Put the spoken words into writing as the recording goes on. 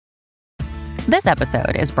This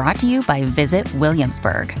episode is brought to you by Visit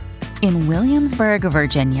Williamsburg. In Williamsburg,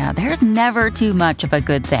 Virginia, there's never too much of a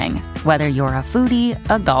good thing. Whether you're a foodie,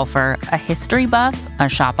 a golfer, a history buff, a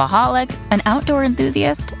shopaholic, an outdoor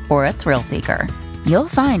enthusiast, or a thrill seeker, you'll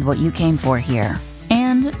find what you came for here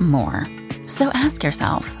and more. So ask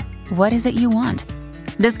yourself, what is it you want?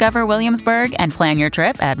 Discover Williamsburg and plan your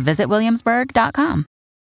trip at visitwilliamsburg.com.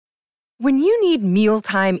 When you need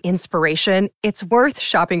mealtime inspiration, it's worth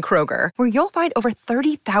shopping Kroger, where you'll find over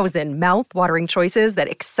 30,000 mouth-watering choices that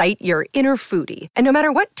excite your inner foodie. And no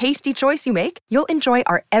matter what tasty choice you make, you'll enjoy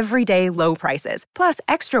our everyday low prices, plus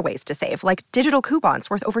extra ways to save, like digital coupons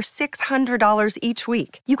worth over $600 each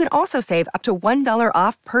week. You can also save up to $1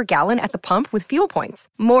 off per gallon at the pump with fuel points.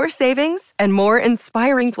 More savings and more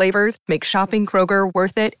inspiring flavors make shopping Kroger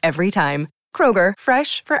worth it every time. Kroger,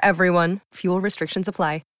 fresh for everyone. Fuel restrictions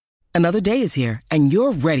apply. Another day is here, and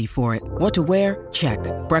you're ready for it. What to wear? Check.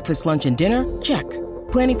 Breakfast, lunch, and dinner? Check.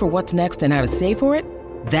 Planning for what's next and how to save for it?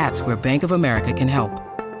 That's where Bank of America can help.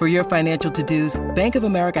 For your financial to-dos, Bank of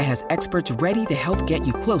America has experts ready to help get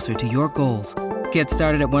you closer to your goals. Get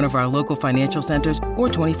started at one of our local financial centers or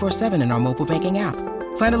 24/7 in our mobile banking app.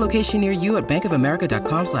 Find a location near you at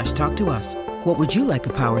bankofamerica.com/talktous. What would you like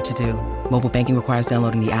the power to do? Mobile banking requires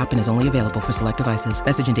downloading the app and is only available for select devices.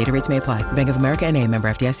 Message and data rates may apply. Bank of America N.A., member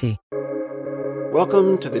FDIC.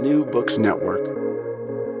 Welcome to the New Books Network.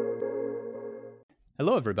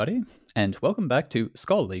 Hello, everybody, and welcome back to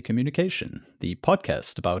Scholarly Communication, the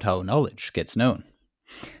podcast about how knowledge gets known.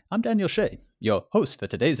 I'm Daniel Shea, your host for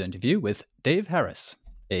today's interview with Dave Harris,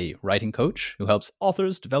 a writing coach who helps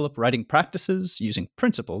authors develop writing practices using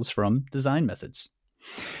principles from design methods.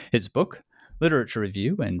 His book, Literature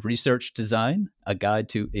Review and Research Design, A Guide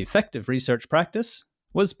to Effective Research Practice,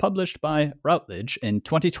 was published by Routledge in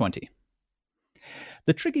 2020.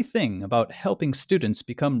 The tricky thing about helping students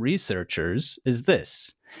become researchers is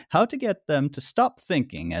this: how to get them to stop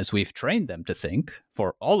thinking as we've trained them to think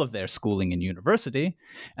for all of their schooling and university,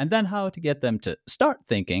 and then how to get them to start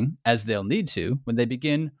thinking as they'll need to when they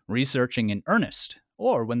begin researching in earnest,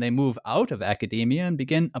 or when they move out of academia and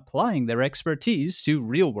begin applying their expertise to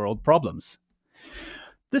real-world problems.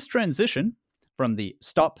 This transition from the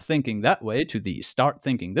stop thinking that way to the start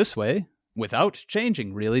thinking this way, without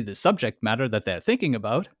changing really the subject matter that they're thinking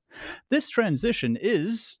about, this transition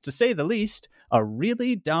is, to say the least, a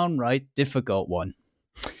really downright difficult one.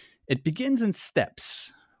 It begins in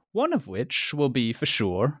steps, one of which will be, for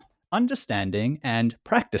sure, understanding and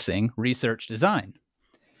practicing research design.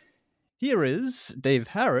 Here is Dave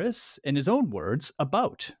Harris, in his own words,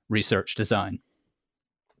 about research design.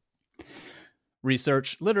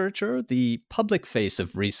 Research literature, the public face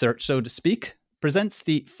of research, so to speak, presents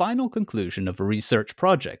the final conclusion of a research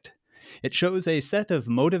project. It shows a set of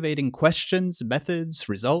motivating questions, methods,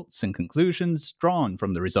 results, and conclusions drawn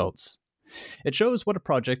from the results. It shows what a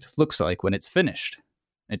project looks like when it's finished.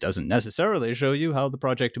 It doesn't necessarily show you how the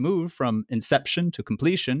project moved from inception to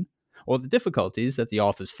completion, or the difficulties that the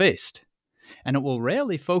authors faced. And it will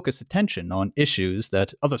rarely focus attention on issues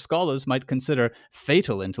that other scholars might consider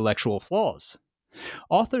fatal intellectual flaws.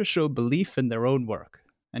 Authors show belief in their own work,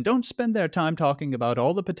 and don't spend their time talking about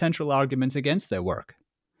all the potential arguments against their work.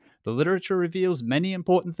 The literature reveals many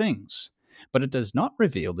important things, but it does not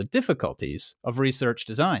reveal the difficulties of research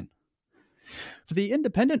design. For the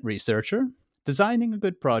independent researcher, designing a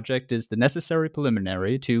good project is the necessary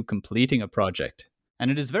preliminary to completing a project,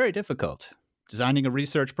 and it is very difficult. Designing a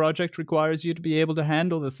research project requires you to be able to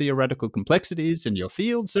handle the theoretical complexities in your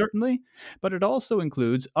field, certainly, but it also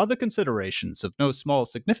includes other considerations of no small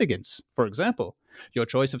significance. For example, your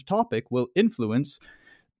choice of topic will influence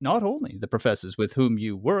not only the professors with whom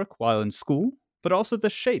you work while in school, but also the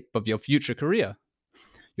shape of your future career.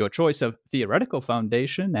 Your choice of theoretical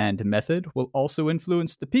foundation and method will also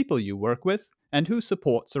influence the people you work with and who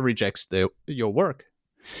supports or rejects your work.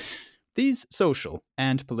 These social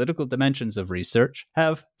and political dimensions of research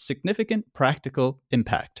have significant practical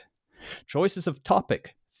impact. Choices of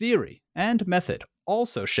topic, theory, and method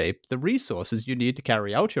also shape the resources you need to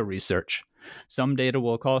carry out your research. Some data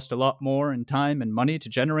will cost a lot more in time and money to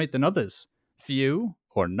generate than others. Few,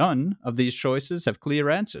 or none, of these choices have clear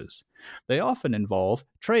answers. They often involve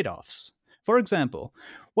trade-offs. For example,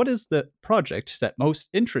 what is the project that most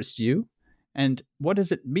interests you, and what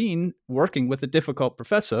does it mean working with a difficult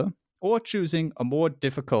professor or choosing a more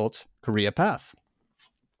difficult career path?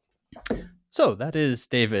 So that is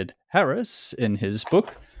David Harris in his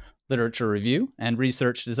book, Literature Review and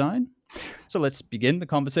Research Design. So let's begin the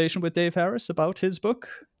conversation with Dave Harris about his book.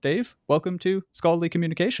 Dave, welcome to Scholarly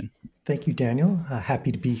Communication. Thank you, Daniel.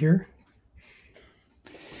 Happy to be here.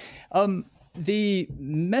 The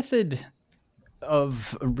method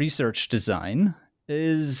of research design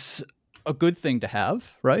is a good thing to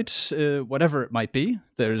have, right? Whatever it might be.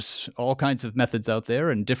 There's all kinds of methods out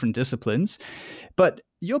there in different disciplines. But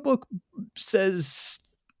your book says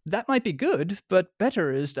that might be good, but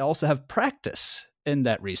better is to also have practice in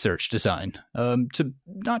that research design, to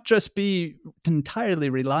not just be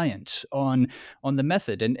entirely reliant on the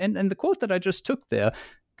method. And the quote that I just took there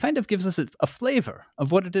kind of gives us a flavor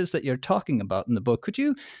of what it is that you're talking about in the book. Could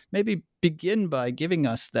you maybe begin by giving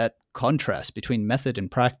us that contrast between method and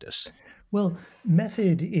practice? Well,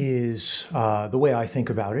 method is, the way I think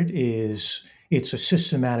about it, is it's a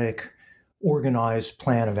systematic, organized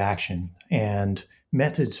plan of action. And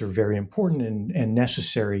methods are very important and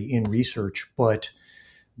necessary in research, but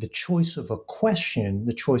the choice of a question,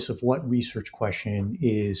 the choice of what research question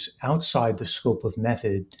is outside the scope of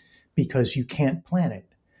method because you can't plan it.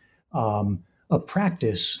 A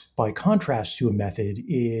practice, by contrast to a method,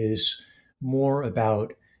 is more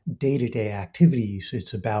about day-to-day activities.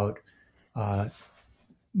 It's about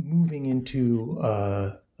moving into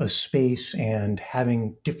a space and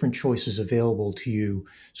having different choices available to you.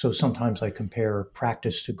 So sometimes I compare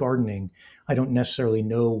practice to gardening. I don't necessarily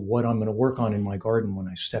know what I'm going to work on in my garden when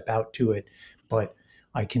I step out to it, but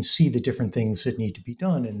I can see the different things that need to be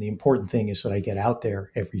done. And the important thing is that I get out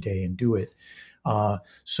there every day and do it.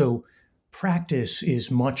 So practice is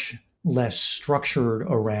much less structured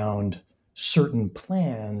around certain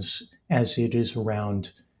plans as it is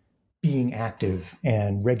around being active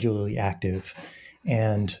and regularly active.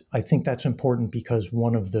 And I think that's important because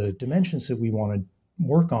one of the dimensions that we want to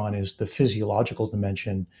work on is the physiological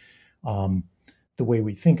dimension. The way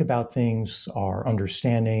we think about things, our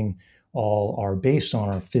understanding, all are based on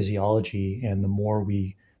our physiology. And the more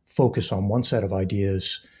we focus on one set of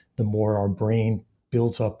ideas, the more our brain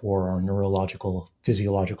builds up, or our neurological,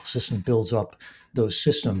 physiological system builds up those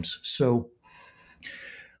systems. So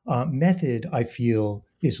method, I feel,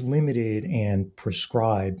 is limited and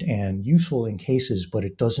prescribed and useful in cases, but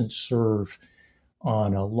it doesn't serve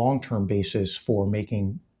on a long-term basis for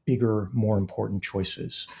making bigger, more important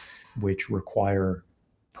choices, which require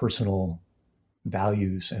personal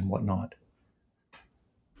values and whatnot.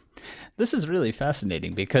 This is really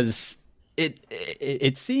fascinating because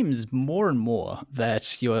it seems more and more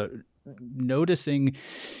that you're noticing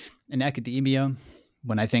in academia.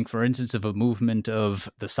 When I think, for instance, of a movement of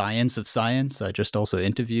the science of science, I just also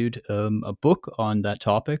interviewed a book on that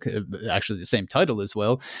topic, actually the same title as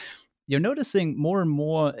well. You're noticing more and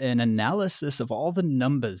more an analysis of all the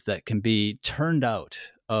numbers that can be turned out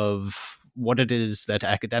of what it is that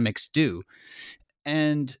academics do,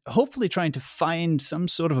 and hopefully trying to find some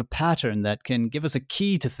sort of a pattern that can give us a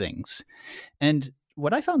key to things. And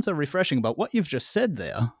what I found so refreshing about what you've just said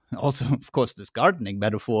there, also, of course, this gardening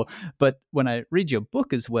metaphor, but when I read your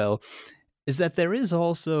book as well, is that there is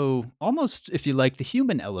also almost, if you like, the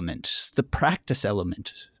human element, the practice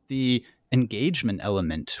element, the engagement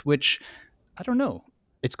element, which, I don't know,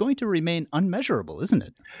 it's going to remain unmeasurable, isn't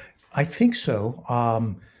it? I think so.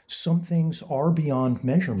 Some things are beyond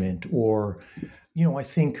measurement, or, I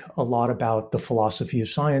think a lot about the philosophy of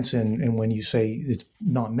science. And when you say it's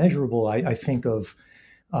not measurable, I think of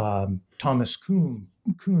Thomas Kuhn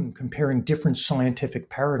comparing different scientific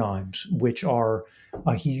paradigms, which are,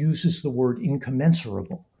 he uses the word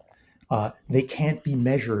incommensurable. They can't be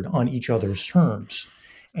measured on each other's terms.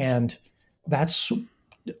 And that's,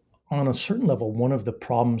 on a certain level, one of the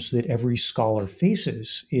problems that every scholar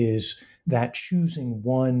faces is that choosing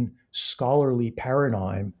one scholarly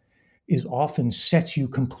paradigm is often sets you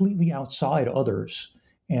completely outside others.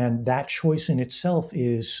 And that choice in itself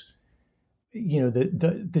is,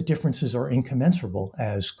 the differences are incommensurable,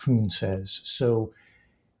 as Kuhn says. So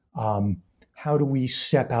how do we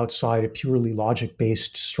step outside a purely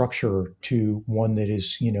logic-based structure to one that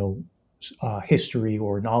is, history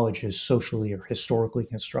or knowledge is socially or historically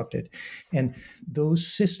constructed? And those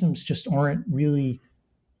systems just aren't really,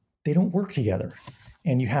 they don't work together.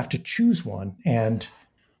 And you have to choose one. And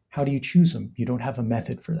how do you choose them? You don't have a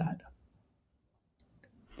method for that.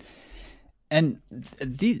 And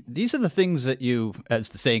these are the things that you, as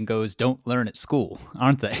the saying goes, don't learn at school,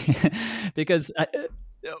 aren't they? Because,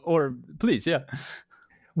 or please, yeah.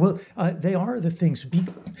 Well, they are the things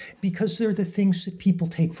because they're the things that people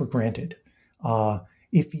take for granted.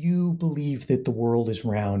 If you believe that the world is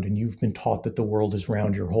round and you've been taught that the world is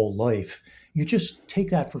round your whole life, you just take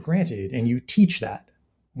that for granted and you teach that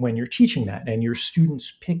when you're teaching that, and your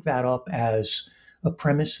students pick that up as a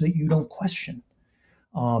premise that you don't question.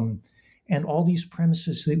 And all these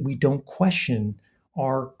premises that we don't question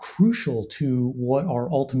are crucial to what our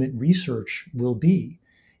ultimate research will be.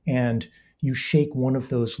 And you shake one of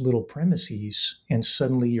those little premises and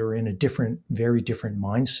suddenly you're in a very different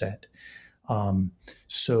mindset.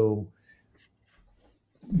 So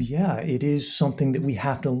yeah, it is something that we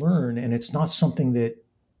have to learn, and it's not something that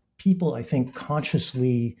people, I think,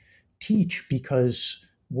 consciously teach because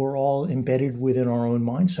we're all embedded within our own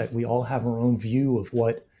mindset. We all have our own view of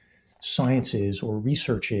what science is or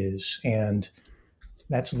research is, and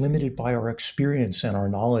that's limited by our experience and our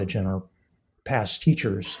knowledge and our past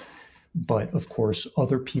teachers. But of course,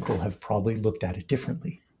 other people have probably looked at it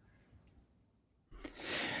differently.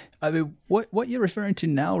 I mean, what you're referring to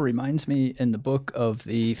now reminds me in the book of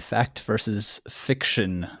the fact versus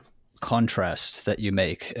fiction contrast that you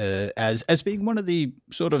make as being one of the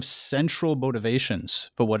sort of central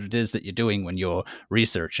motivations for what it is that you're doing when you're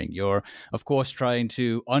researching. You're, of course, trying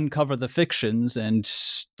to uncover the fictions and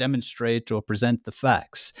demonstrate or present the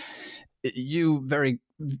facts. You very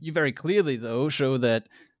clearly, though, show that,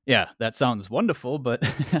 yeah, that sounds wonderful, but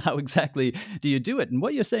how exactly do you do it? And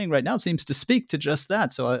what you're saying right now seems to speak to just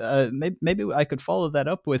that. So maybe I could follow that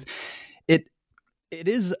up with it. It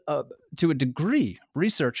is, to a degree,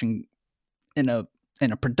 researching in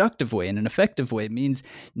a productive way, in an effective way, means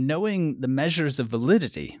knowing the measures of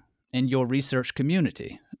validity in your research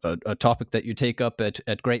community, a topic that you take up at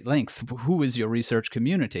great length. Who is your research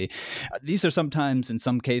community? These are sometimes, in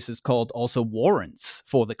some cases, called also warrants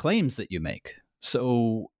for the claims that you make.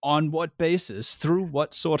 So on what basis, through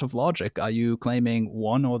what sort of logic are you claiming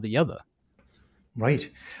one or the other? Right.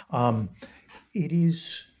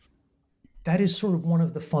 That is sort of one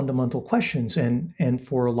of the fundamental questions. And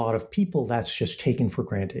for a lot of people, that's just taken for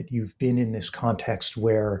granted. You've been in this context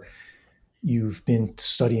where you've been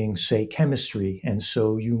studying, say, chemistry. And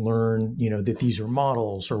so you learn, that these are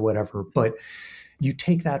models or whatever, but you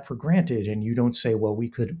take that for granted and you don't say, well, we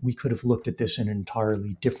could have looked at this in an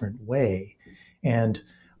entirely different way. And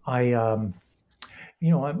I'm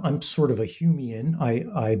sort of a Humean.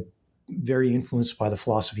 I'm very influenced by the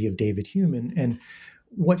philosophy of David Hume. And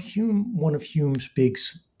one of Hume's big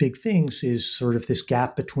things is sort of this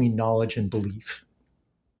gap between knowledge and belief.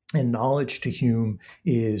 And knowledge to Hume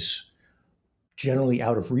is generally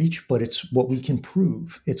out of reach, but it's what we can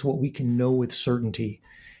prove. It's what we can know with certainty.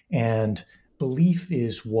 And belief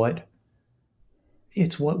is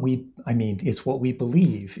it's what we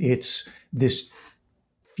believe. It's this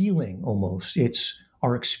feeling almost. It's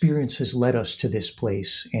our experience has led us to this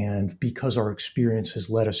place. And because our experience has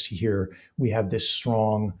led us to here, we have this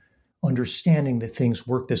strong understanding that things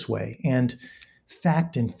work this way. And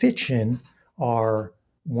fact and fiction are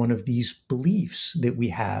one of these beliefs that we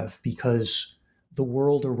have because the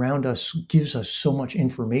world around us gives us so much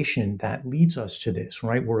information that leads us to this,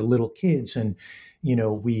 right? We're little kids and,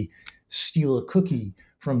 we steal a cookie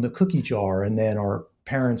from the cookie jar and then our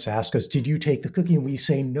parents ask us, did you take the cookie? And we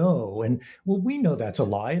say no. And well, we know that's a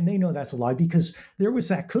lie and they know that's a lie because there was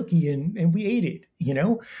that cookie and we ate it,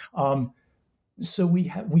 So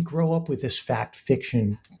we grow up with this fact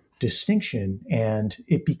fiction distinction and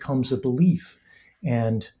it becomes a belief.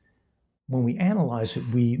 And when we analyze it,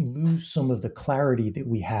 we lose some of the clarity that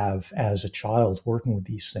we have as a child working with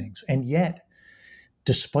these things. And yet,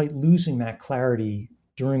 despite losing that clarity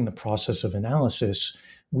during the process of analysis,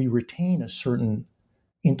 we retain a certain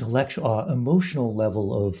intellectual, emotional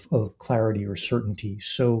level of clarity or certainty.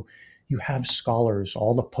 So you have scholars,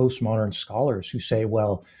 all the postmodern scholars who say,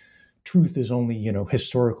 well, truth is only,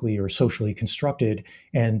 historically or socially constructed,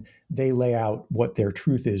 and they lay out what their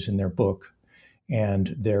truth is in their book.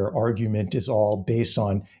 And their argument is all based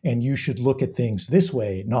on, and you should look at things this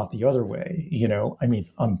way, not the other way.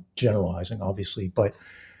 I'm generalizing, obviously, but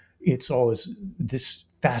it's always this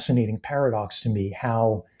fascinating paradox to me,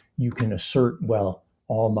 how you can assert, well,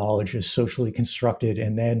 all knowledge is socially constructed,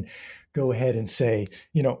 and then go ahead and say,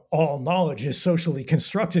 all knowledge is socially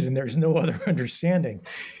constructed and there's no other understanding.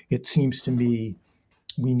 It seems to me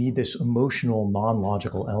we need this emotional,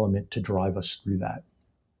 non-logical element to drive us through that.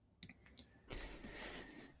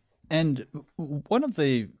 And one of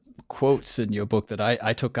the quotes in your book that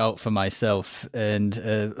I took out for myself,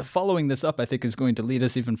 and following this up, I think is going to lead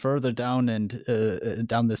us even further down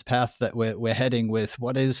down this path that we're heading with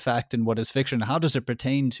what is fact and what is fiction. How does it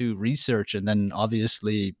pertain to research? And then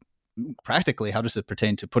obviously, practically, how does it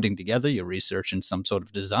pertain to putting together your research in some sort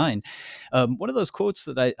of design? One of those quotes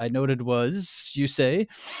that I noted was, you say,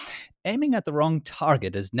 aiming at the wrong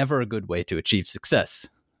target is never a good way to achieve success.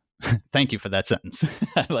 Thank you for that sentence.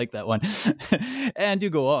 I like that one. And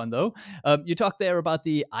you go on, though. You talk there about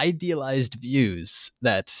the idealized views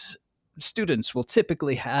that students will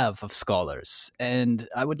typically have of scholars. And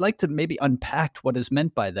I would like to maybe unpack what is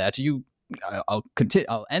meant by that. You I'll continue.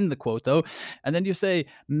 I'll end the quote though, and then you say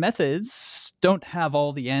methods don't have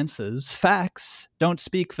all the answers, facts don't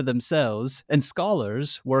speak for themselves, and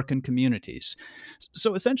scholars work in communities.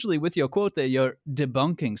 So essentially, with your quote there, you're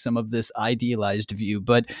debunking some of this idealized view.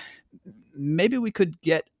 But maybe we could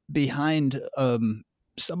get behind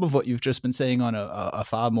some of what you've just been saying on a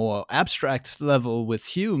far more abstract level with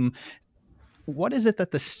Hume. What is it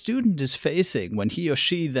that the student is facing when he or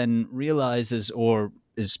she then realizes, or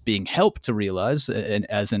is being helped to realize, and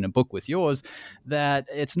as in a book with yours, that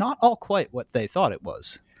it's not all quite what they thought it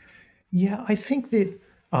was? Yeah, I think that,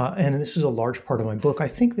 and this is a large part of my book, I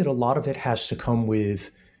think that a lot of it has to come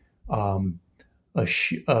with a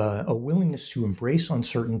willingness to embrace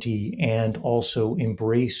uncertainty and also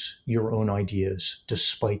embrace your own ideas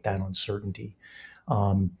despite that uncertainty.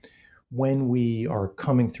 When we are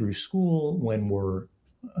coming through school, when we're,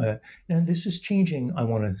 and this is changing, I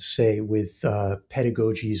want to say, with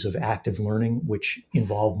pedagogies of active learning, which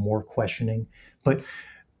involve more questioning. But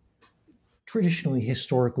traditionally,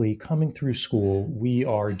 historically, coming through school, we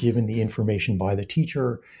are given the information by the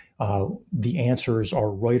teacher. The answers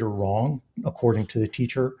are right or wrong according to the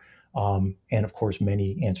teacher. And of course,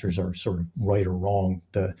 many answers are sort of right or wrong.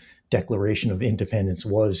 The Declaration of Independence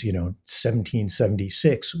was,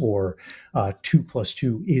 1776, or 2 +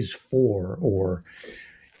 2 is 4, or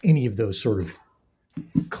any of those sort of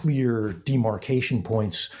clear demarcation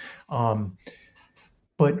points.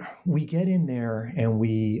 But we get in there and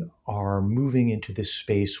we are moving into this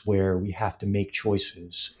space where we have to make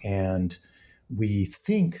choices. And we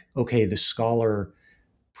think, okay, the scholar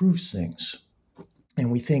proves things. And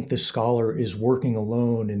we think the scholar is working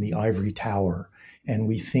alone in the ivory tower. And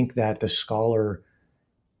we think that the scholar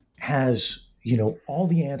has, all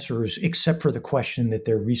the answers except for the question that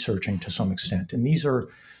they're researching to some extent. And these are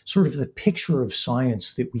sort of the picture of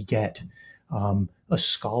science that we get. A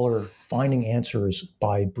scholar finding answers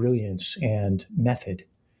by brilliance and method,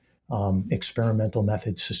 experimental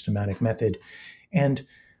method, systematic method. And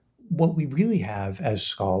what we really have as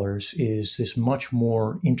scholars is this much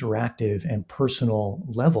more interactive and personal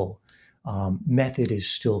level. Method is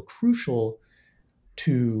still crucial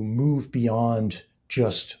to move beyond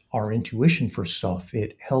just our intuition for stuff.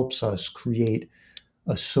 It helps us create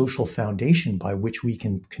a social foundation by which we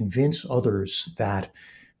can convince others that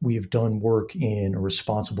we have done work in a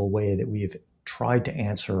responsible way, that we have tried to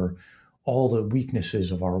answer all the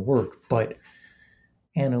weaknesses of our work. But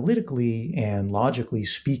analytically and logically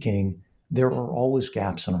speaking, there are always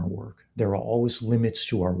gaps in our work. There are always limits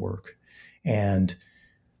to our work. And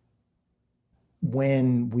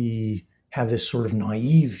when we have this sort of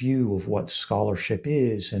naive view of what scholarship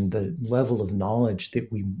is and the level of knowledge that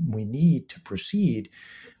we need to proceed,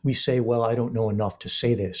 we say, well, I don't know enough to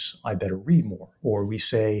say this, I better read more. Or we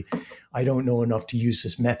say, I don't know enough to use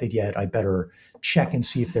this method yet, I better check and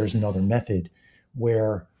see if there's another method.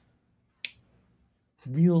 Where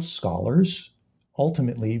real scholars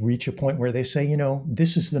ultimately reach a point where they say,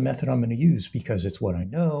 this is the method I'm going to use because it's what I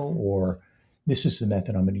know, or this is the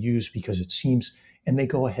method I'm going to use because it seems, and they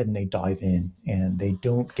go ahead and they dive in, and they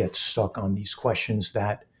don't get stuck on these questions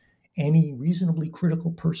that any reasonably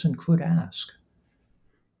critical person could ask.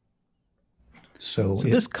 So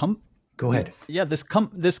go ahead. Yeah, this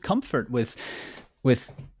comfort with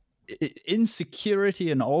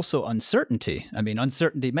insecurity and also uncertainty. I mean,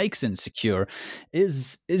 uncertainty makes insecure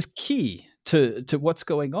is key to what's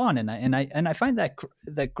going on, and I find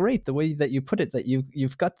that great, the way that you put it, that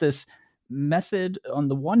you've got this method on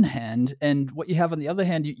the one hand, and what you have on the other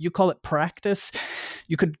hand, you call it practice.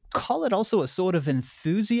 You could call it also a sort of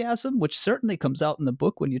enthusiasm, which certainly comes out in the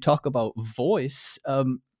book when you talk about voice.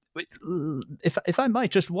 If I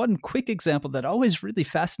might, just one quick example that always really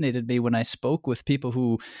fascinated me when I spoke with people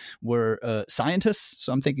who were scientists,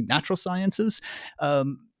 so I'm thinking natural sciences.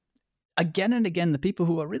 Again and again, the people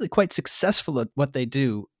who are really quite successful at what they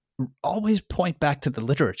do always point back to the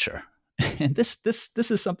literature. And this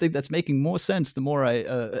is something that's making more sense the more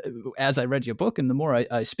as I read your book and the more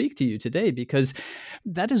I speak to you today, because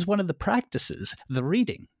that is one of the practices, the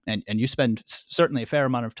reading. And you spend certainly a fair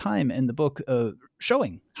amount of time in the book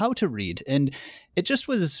showing how to read. And it just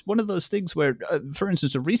was one of those things where, for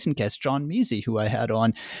instance, a recent guest, John Measy, who I had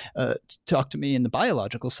on, talked to me in the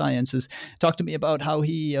biological sciences, talked to me about how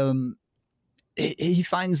he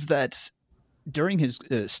finds that during his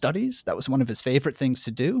studies, that was one of his favorite things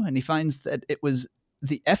to do. And he finds that it was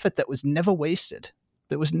the effort that was never wasted.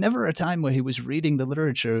 There was never a time where he was reading the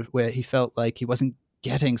literature where he felt like he wasn't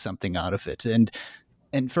getting something out of it. And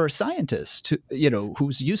for a scientist,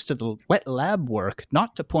 who's used to the wet lab work,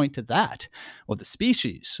 not to point to that or the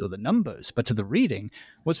species or the numbers, but to the reading,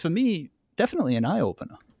 was for me definitely an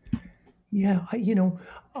eye-opener. Yeah, I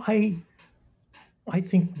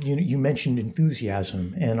think you mentioned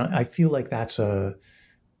enthusiasm, and I feel like that's the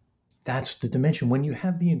dimension. When you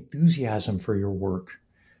have the enthusiasm for your work,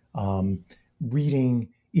 um, reading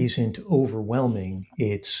isn't overwhelming.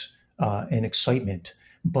 It's an excitement.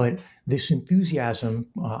 But this enthusiasm,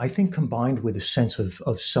 I think, combined with a sense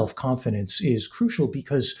of self confidence, is crucial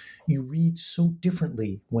because you read so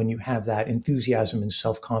differently when you have that enthusiasm and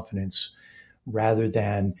self confidence rather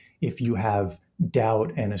than if you have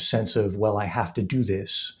doubt and a sense of, well, I have to do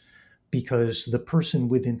this. Because the person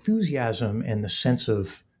with enthusiasm and the sense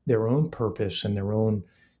of their own purpose and their own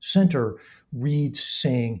center reads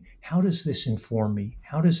saying, how does this inform me?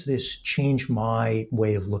 How does this change my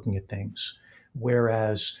way of looking at things?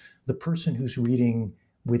 Whereas the person who's reading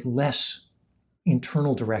with less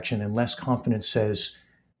internal direction and less confidence says,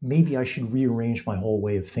 maybe I should rearrange my whole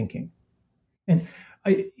way of thinking. And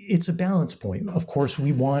it's a balance point. Of course,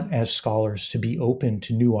 we want as scholars to be open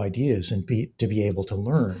to new ideas and to be able to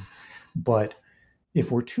learn. But if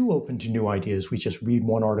we're too open to new ideas, we just read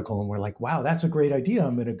one article and we're like, wow, that's a great idea.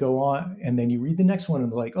 I'm going to go on. And then you read the next one and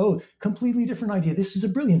they're like, oh, completely different idea. This is a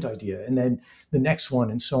brilliant idea. And then the next one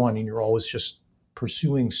and so on. And you're always just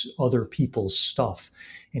pursuing other people's stuff.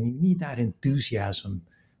 And you need that enthusiasm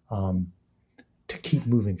to keep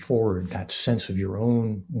moving forward, that sense of your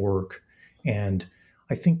own work. And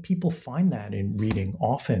I think people find that in reading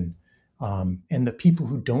often. And the people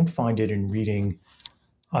who don't find it in reading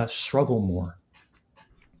struggle more.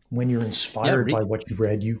 When you're inspired by what you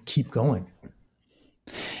read, you keep going.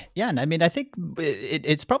 Yeah, and I mean, I think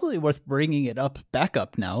it's probably worth bringing it back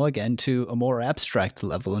up now again to a more abstract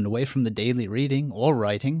level and away from the daily reading or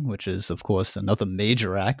writing, which is, of course, another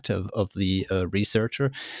major act of the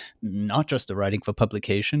researcher, not just the writing for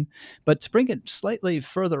publication, but to bring it slightly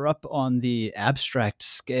further up on the abstract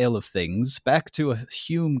scale of things, back to a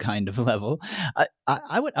Hume kind of level.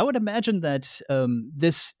 I would imagine that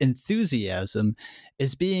this enthusiasm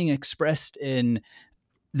is being expressed in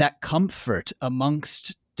that comfort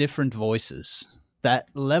amongst different voices, that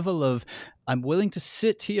level of I'm willing to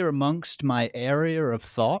sit here amongst my area of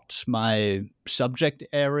thought, my subject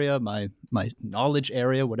area, my knowledge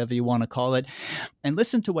area, whatever you want to call it, and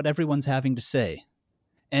listen to what everyone's having to say.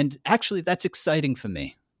 And actually, that's exciting for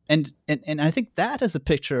me. And I think that is a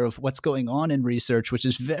picture of what's going on in research, which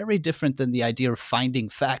is very different than the idea of finding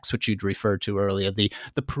facts, which you'd referred to earlier, the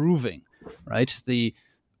proving, right? The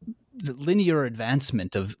linear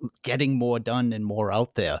advancement of getting more done and more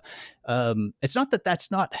out there. It's not that that's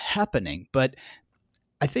not happening, but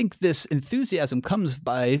I think this enthusiasm comes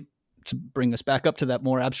by, to bring us back up to that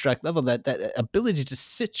more abstract level, that ability to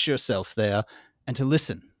sit yourself there and to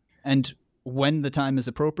listen. And when the time is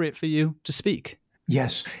appropriate for you, to speak.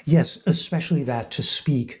 Yes, especially that to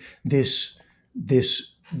speak. This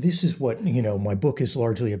is what, my book is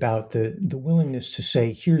largely about, the willingness to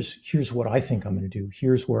say, here's what I think I'm going to do.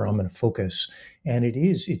 Here's where I'm going to focus. And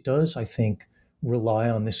it does, I think, rely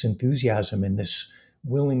on this enthusiasm and this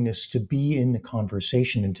willingness to be in the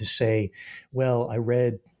conversation and to say, well, I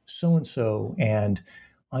read so-and-so and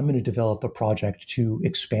I'm going to develop a project to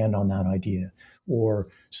expand on that idea. Or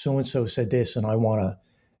so-and-so said this and I want to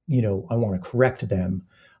correct them.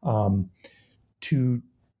 To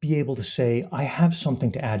be able to say, I have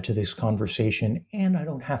something to add to this conversation and I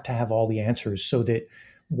don't have to have all the answers, so that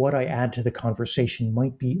what I add to the conversation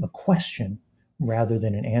might be a question rather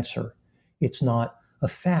than an answer. It's not a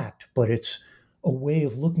fact, but it's a way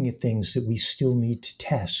of looking at things that we still need to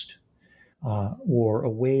test, or a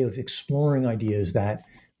way of exploring ideas that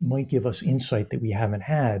might give us insight that we haven't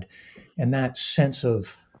had. And that sense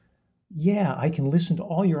of, yeah, I can listen to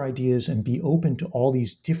all your ideas and be open to all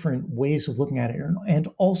these different ways of looking at it, and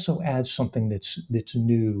also add something that's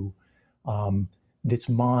new, that's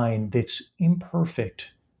mine, that's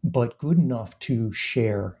imperfect, but good enough to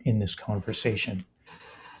share in this conversation.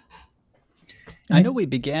 I know we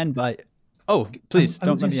began by... Oh, please,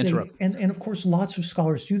 don't let me interrupt. And of course, lots of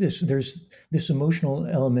scholars do this. There's this emotional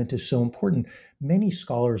element is so important. Many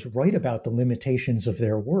scholars write about the limitations of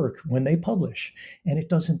their work when they publish, and it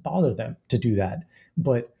doesn't bother them to do that.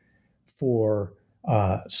 But for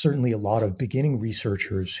certainly a lot of beginning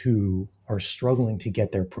researchers who are struggling to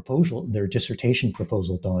get their dissertation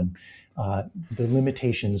proposal done, the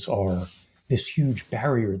limitations are this huge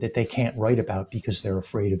barrier that they can't write about because they're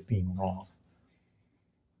afraid of being wrong.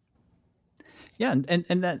 Yeah,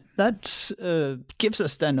 and that gives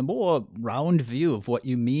us then a more round view of what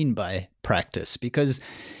you mean by practice, because,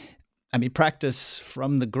 I mean, practice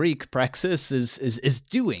from the Greek praxis is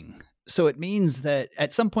doing. So it means that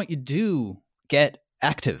at some point you do get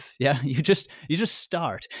active. Yeah, you just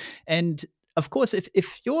start. And of course,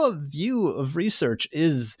 if your view of research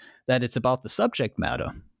is that it's about the subject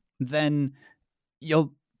matter, then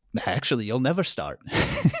you'll never start.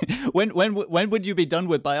 when would you be done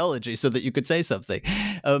with biology so that you could say something?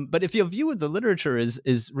 But if your view of the literature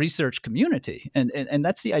is research community, and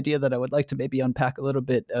that's the idea that I would like to maybe unpack a little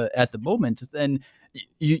bit at the moment, then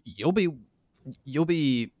you'll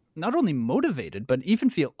be not only motivated but even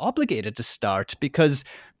feel obligated to start, because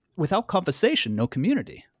without conversation, no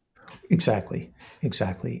community. Exactly.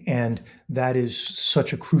 And that is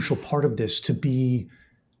such a crucial part of this, to be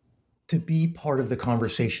part of the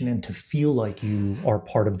conversation and to feel like you are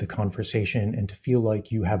part of the conversation and to feel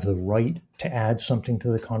like you have the right to add something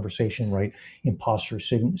to the conversation, right? Imposter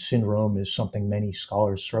syndrome is something many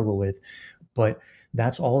scholars struggle with, but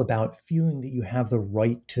that's all about feeling that you have the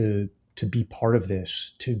right to be part of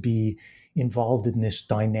this, to be involved in this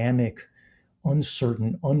dynamic,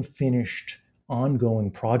 uncertain, unfinished,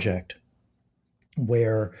 ongoing project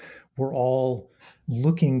where we're all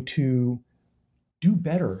looking to do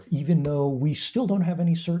better, even though we still don't have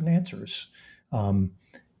any certain answers.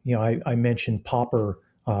 I mentioned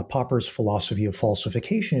Popper's philosophy of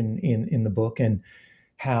falsification in the book, and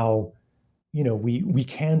how, we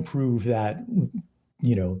can prove that,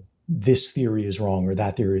 this theory is wrong or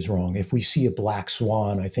that theory is wrong. If we see a black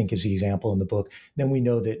swan, I think is the example in the book, then we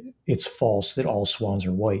know that it's false, that all swans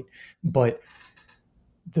are white. But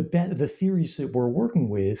the theories that we're working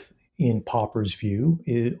with in Popper's view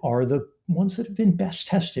are the ones that have been best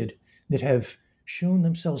tested, that have shown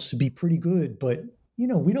themselves to be pretty good, but we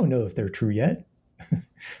don't know if they're true yet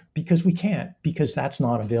because we can't, because that's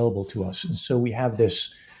not available to us. And so we have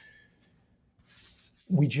this,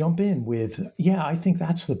 we jump in with, I think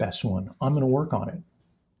that's the best one, I'm going to work on it.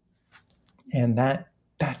 And that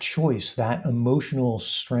choice, that emotional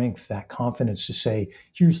strength, that confidence to say,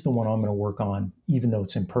 here's the one I'm going to work on, even though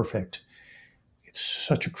it's imperfect, it's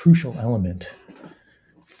such a crucial element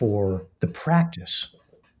for the practice.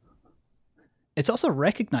 It's also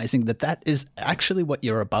recognizing that is actually what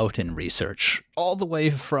you're about in research, all the way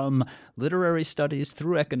from literary studies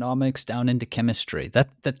through economics down into chemistry.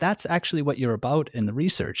 That's actually what you're about in the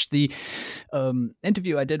research. The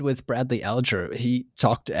interview I did with Bradley Alger, he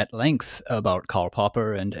talked at length about Karl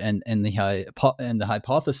Popper and the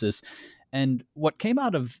hypothesis. And what came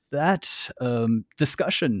out of that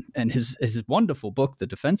discussion and his wonderful book, The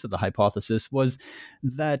Defense of the Hypothesis, was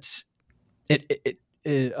that it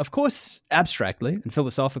of course, abstractly and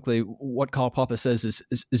philosophically, what Karl Popper says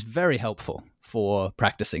is very helpful for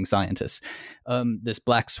practicing scientists. This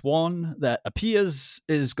black swan that appears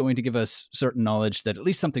is going to give us certain knowledge that at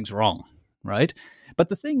least something's wrong, right? But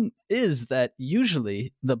the thing is that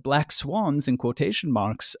usually the black swans, in quotation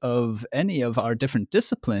marks, of any of our different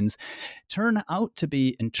disciplines turn out to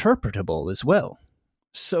be interpretable as well.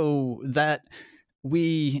 So that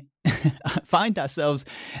we find ourselves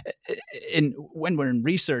when we're in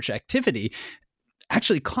research activity,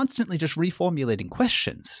 actually constantly just reformulating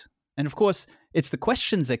questions. And of course, it's the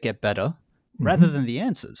questions that get better rather than the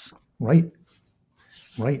answers. Right.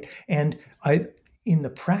 And in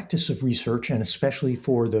the practice of research, and especially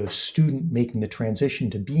for the student making the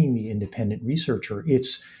transition to being the independent researcher,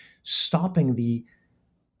 it's stopping the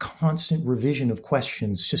constant revision of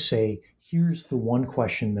questions to say, here's the one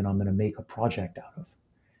question that I'm going to make a project out of.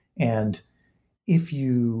 And if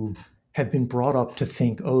you have been brought up to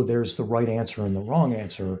think, there's the right answer and the wrong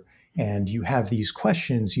answer, and you have these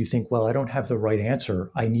questions, you think, well, I don't have the right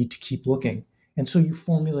answer, I need to keep looking. And so you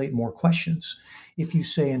formulate more questions. If you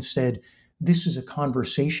say instead, this is a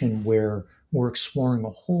conversation where we're exploring a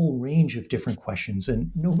whole range of different questions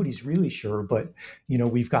and nobody's really sure, but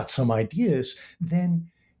we've got some ideas, then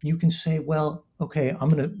you can say, well, okay, I'm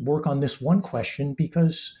going to work on this one question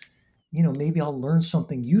because, maybe I'll learn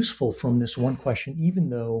something useful from this one question, even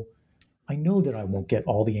though I know that I won't get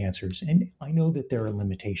all the answers and I know that there are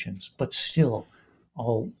limitations, but still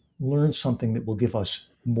I'll learn something that will give us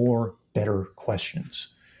more better questions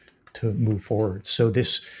to move forward. So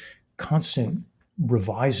this constant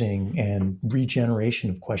revising and regeneration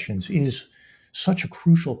of questions is such a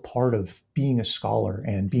crucial part of being a scholar,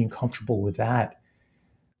 and being comfortable with that,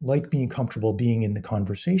 like being comfortable being in the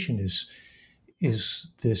conversation, is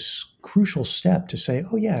this crucial step to say,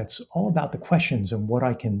 it's all about the questions and what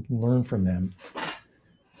I can learn from them.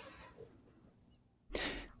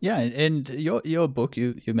 Yeah, and your book,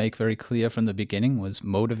 you make very clear from the beginning, was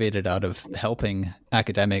motivated out of helping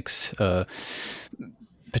academics,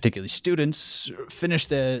 particularly students, finish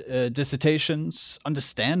their dissertations,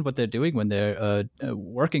 understand what they're doing when they're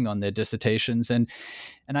working on their dissertations. And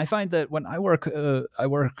I find that when I work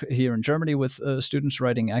here in Germany with students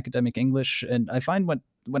writing academic English, and I find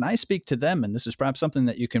when I speak to them, and this is perhaps something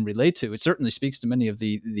that you can relate to, it certainly speaks to many of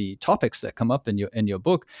the topics that come up in your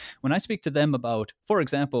book. When I speak to them about, for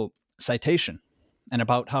example, citation, and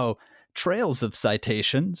about how trails of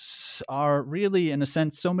citations are really, in a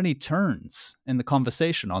sense, so many turns in the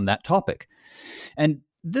conversation on that topic. And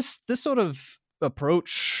this sort of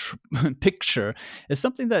approach picture is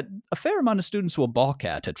something that a fair amount of students will balk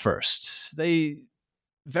at first. They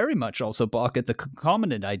very much also balk at the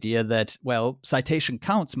concomitant idea that, well, citation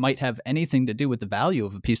counts might have anything to do with the value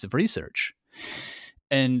of a piece of research.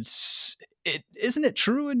 And isn't it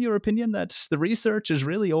true, in your opinion, that the research is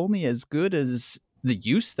really only as good as the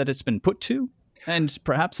use that it's been put to? And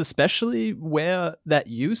perhaps especially where that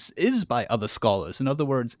use is by other scholars. In other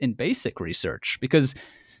words, in basic research. Because,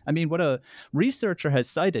 I mean, what a researcher has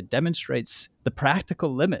cited demonstrates the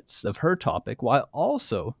practical limits of her topic while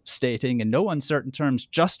also stating in no uncertain terms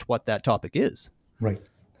just what that topic is. Right.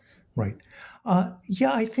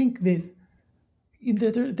 Yeah, I think that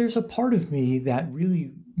there's a part of me that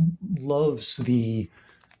really loves the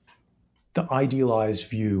idealized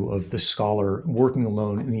view of the scholar working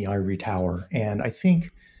alone in the ivory tower. And I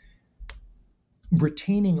think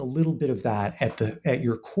retaining a little bit of that at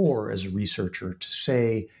your core as a researcher to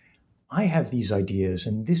say, I have these ideas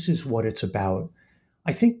and this is what it's about.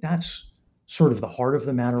 I think that's sort of the heart of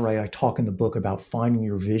the matter, right? I talk in the book about finding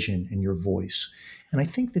your vision and your voice. And I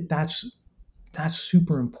think that that's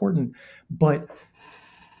super important. But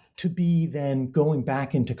to be then going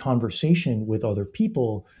back into conversation with other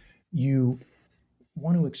people, you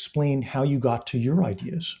want to explain how you got to your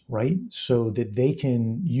ideas, right? So that they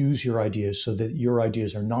can use your ideas, so that your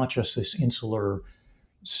ideas are not just this insular,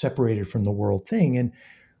 separated from the world thing. And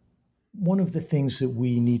one of the things that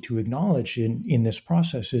we need to acknowledge in this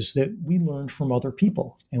process is that we learned from other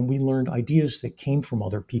people, and we learned ideas that came from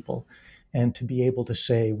other people. And to be able to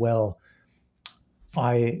say, well,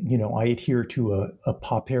 I adhere to a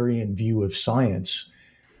Popperian view of science,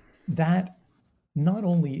 that not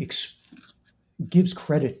only gives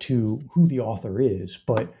credit to who the author is,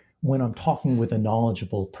 but when I'm talking with a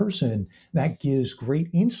knowledgeable person, that gives great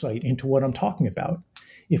insight into what I'm talking about.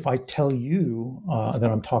 If I tell you that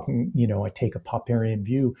I'm talking, I take a Popperian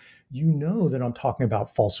view, that I'm talking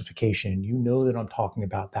about falsification, that I'm talking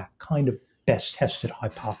about that kind of best tested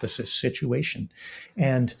hypothesis situation.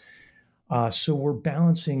 And so we're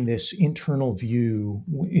balancing this internal view.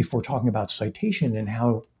 If we're talking about citation and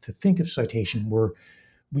how to think of citation,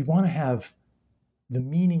 we want to have the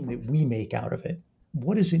meaning that we make out of it.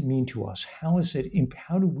 What does it mean to us? How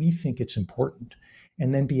do we think it's important?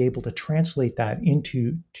 And then be able to translate that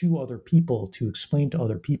to other people, to explain to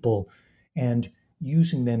other people, and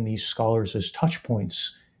using then these scholars as touch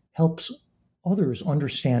points helps others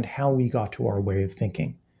understand how we got to our way of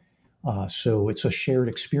thinking. So it's a shared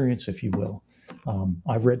experience, if you will.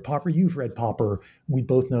 I've read Popper, you've read Popper. We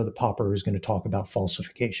both know that Popper is going to talk about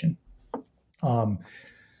falsification.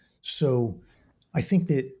 So I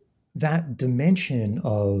think that dimension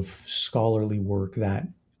of scholarly work that,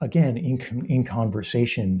 again, in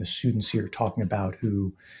conversation, the students here talking about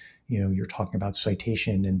who, you're talking about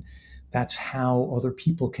citation, and that's how other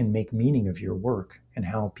people can make meaning of your work and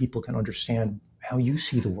how people can understand how you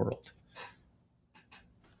see the world.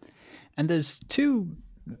 And there's two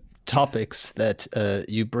topics that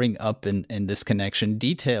you bring up in this connection,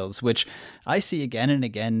 details, which I see again and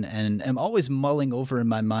again, and am always mulling over in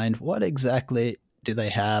my mind, what exactly do they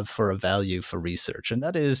have for a value for research? And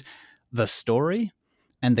that is the story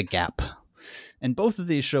and the gap. And both of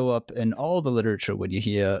these show up in all the literature when you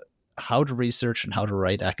hear how to research and how to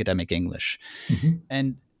write academic English. Mm-hmm.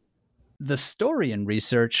 And the story in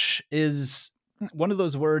research is one of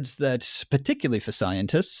those words that, particularly for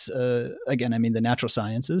scientists, again, I mean the natural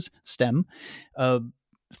sciences, STEM,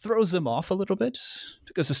 throws them off a little bit,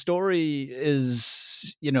 because a story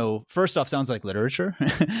is, first off, sounds like literature.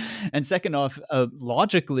 And second off,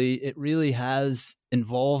 logically, it really has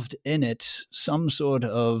involved in it some sort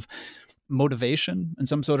of motivation and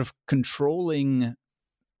some sort of controlling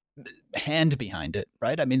hand behind it,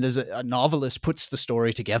 right? I mean, there's a novelist puts the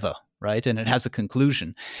story together, right? And it has a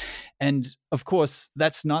conclusion. And of course,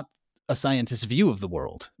 that's not a scientist's view of the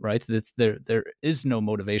world, right? There is no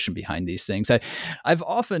motivation behind these things. I've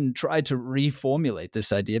often tried to reformulate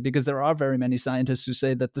this idea, because there are very many scientists who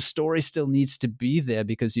say that the story still needs to be there,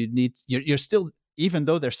 because you're still, even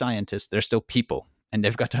though they're scientists, they're still people, and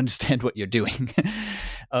they've got to understand what you're doing.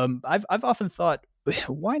 I've often thought,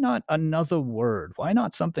 why not another word? Why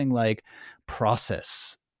not something like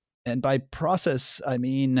process? And by process, I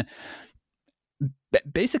mean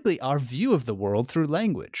basically our view of the world through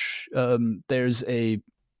language. There's a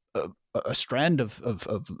a strand of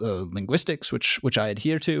linguistics, which I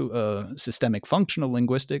adhere to, systemic functional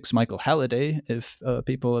linguistics, Michael Halliday, if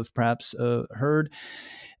people have perhaps heard.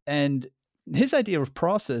 And his idea of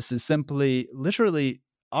process is simply, literally,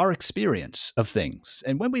 our experience of things.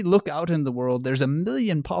 And when we look out in the world, there's a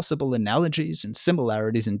million possible analogies and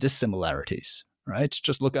similarities and dissimilarities, right?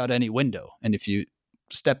 Just look out any window. And if you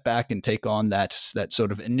step back and take on that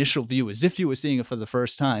sort of initial view as if you were seeing it for the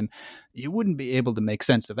first time, you wouldn't be able to make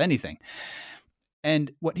sense of anything.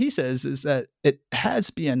 And what he says is that it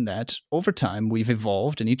has been that over time we've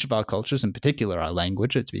evolved in each of our cultures, in particular our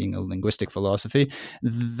language, it's being a linguistic philosophy,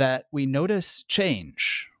 that we notice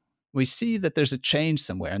change. We see that there's a change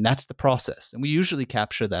somewhere, and that's the process. And we usually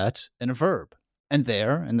capture that in a verb. And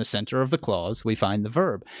there, in the center of the clause, we find the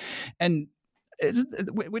verb. And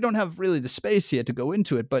we don't have really the space here to go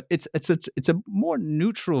into it, but it's a more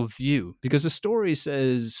neutral view, because the story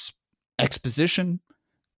says exposition,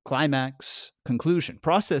 climax, conclusion.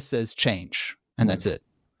 Process says change, and that's it.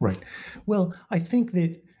 Right. Well, I think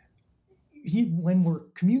that when we're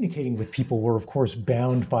communicating with people, we're of course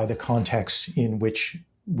bound by the context in which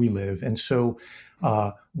we live. And so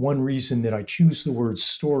one reason that I choose the word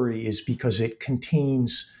story is because it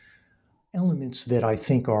contains elements that I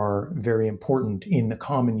think are very important in the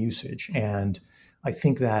common usage. And I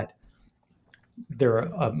think that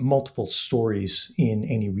there are multiple stories in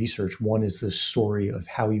any research. One is the story of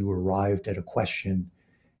how you arrived at a question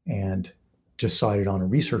and decided on a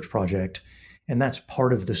research project. And that's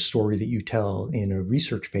part of the story that you tell in a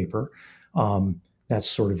research paper. That's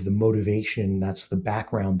sort of the motivation, that's the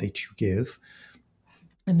background that you give.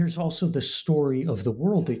 And there's also the story of the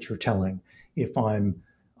world that you're telling. If I'm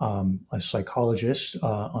a psychologist,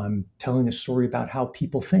 I'm telling a story about how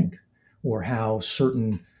people think, or how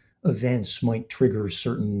certain events might trigger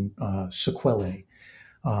certain sequelae.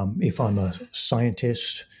 If I'm a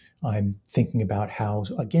scientist, I'm thinking about how,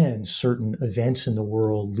 again, certain events in the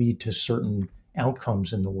world lead to certain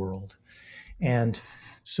outcomes in the world. And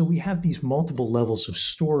so we have these multiple levels of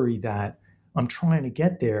story that I'm trying to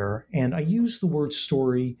get there. And I use the word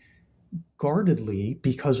story guardedly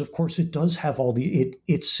because, of course, it does have all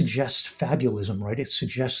it suggests fabulism, right? It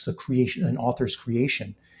suggests the creation, an author's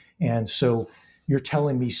creation. And so you're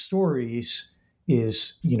telling me stories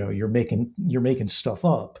is, you're making stuff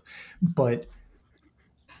up, but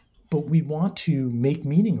we want to make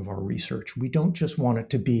meaning of our research. We don't just want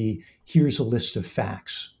it to be, here's a list of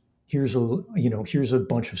facts. Here's a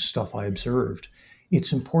bunch of stuff I observed.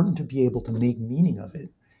 It's important to be able to make meaning of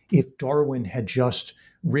it. If Darwin had just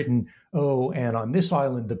written, and on this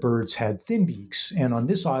island the birds had thin beaks, and on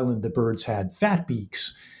this island the birds had fat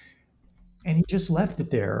beaks, and he just left it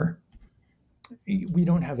there, we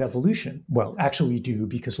don't have evolution. Well, actually we do,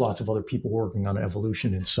 because lots of other people were working on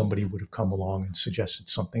evolution, and somebody would have come along and suggested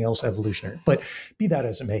something else evolutionary. But be that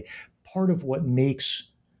as it may, part of what makes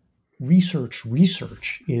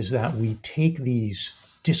research is that we take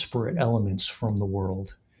these disparate elements from the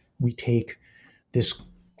world. We take this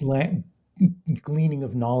gleaning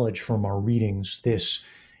of knowledge from our readings, this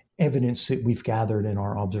evidence that we've gathered in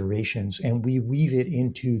our observations, and we weave it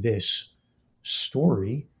into this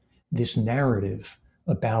story, this narrative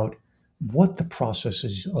about what the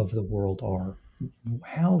processes of the world are,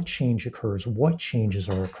 how change occurs, what changes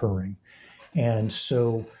are occurring. And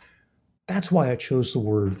so that's why I chose the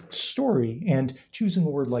word story. And choosing a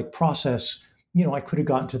word like process, I could have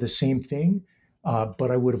gotten to the same thing, but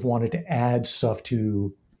I would have wanted to add stuff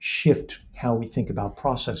to shift how we think about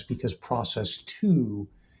process, because process too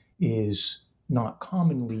is not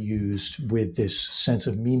commonly used with this sense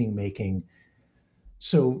of meaning making.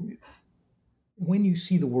 So when you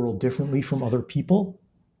see the world differently from other people,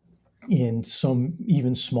 in some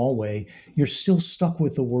even small way, you're still stuck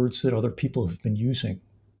with the words that other people have been using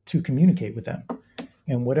to communicate with them.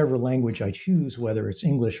 And whatever language I choose, whether it's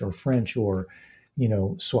English or French or,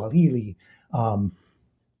 Swahili,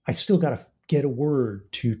 I still got to get a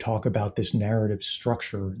word to talk about this narrative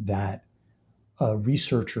structure that a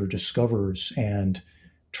researcher discovers and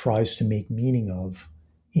tries to make meaning of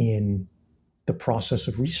in the process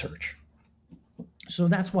of research. So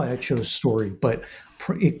that's why I chose story, but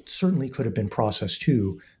it certainly could have been process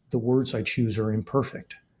too. The words I choose are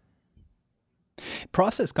imperfect.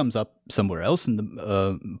 Process comes up somewhere else in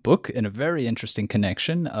the book in a very interesting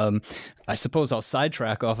connection. I suppose I'll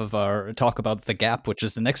sidetrack off of our talk about the gap, which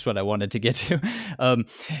is the next one I wanted to get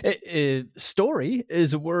to. Story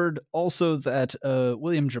is a word also that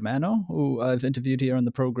William Germano, who I've interviewed here on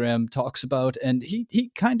the program, talks about, and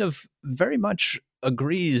he kind of very much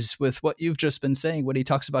agrees with what you've just been saying when he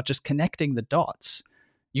talks about just connecting the dots.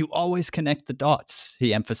 You always connect the dots,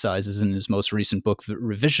 he emphasizes in his most recent book,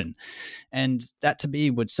 Revision. And that to me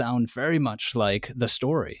would sound very much like the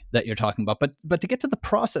story that you're talking about. But to get to the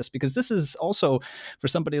process, because this is also for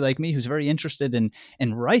somebody like me who's very interested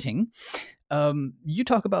in writing, you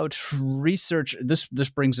talk about research. This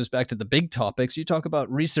brings us back to the big topics. You talk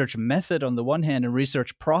about research method on the one hand and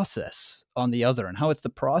research process on the other, and how it's the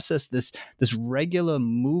process, this regular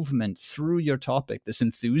movement through your topic, this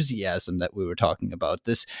enthusiasm that we were talking about,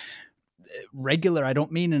 this regular, I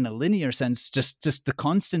don't mean in a linear sense, just the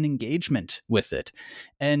constant engagement with it.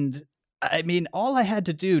 And I mean, all I had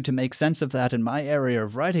to do to make sense of that in my area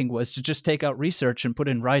of writing was to just take out research and put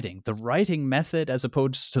in writing, the writing method as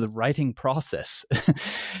opposed to the writing process,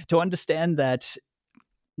 to understand that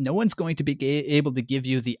no one's going to be able to give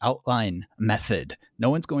you the outline method.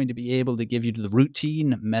 No one's going to be able to give you the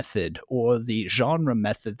routine method or the genre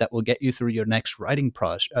method that will get you through your next writing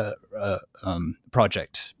project.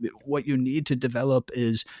 What you need to develop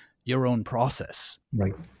is your own process.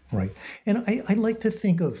 Right. Right. And I like to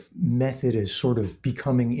think of method as sort of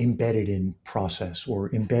becoming embedded in process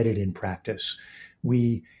or embedded in practice.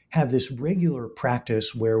 We have this regular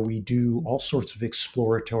practice where we do all sorts of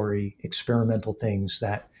exploratory, experimental things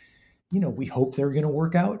that, we hope they're going to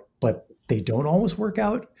work out, but they don't always work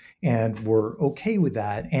out. And we're okay with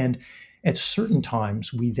that. And at certain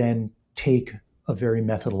times, we then take a very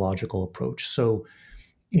methodological approach. So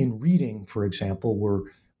in reading, for example,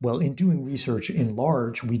 in doing research in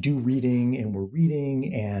large, we do reading and we're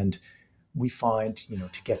reading and we find,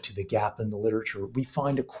 to get to the gap in the literature, we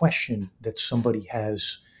find a question that somebody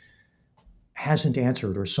hasn't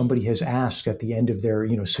answered or somebody has asked at the end of their,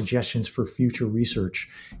 suggestions for future research.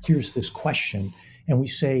 Here's this question. And we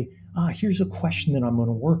say, here's a question that I'm going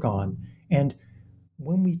to work on. And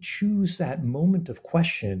when we choose that moment of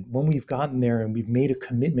question, when we've gotten there and we've made a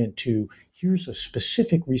commitment to here's a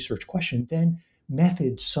specific research question, then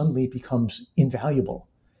method suddenly becomes invaluable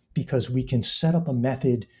because we can set up a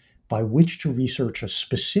method by which to research a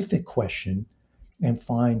specific question and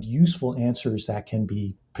find useful answers that can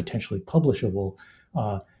be potentially publishable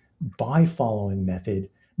by following method.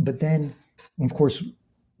 But then, of course,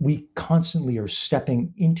 we constantly are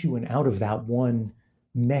stepping into and out of that one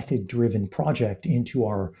method-driven project into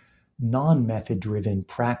our non-method-driven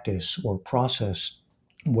practice or process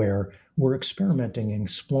where we're experimenting and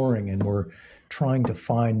exploring and we're trying to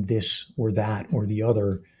find this or that or the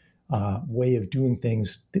other way of doing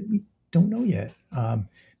things that we don't know yet.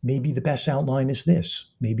 Maybe the best outline is this.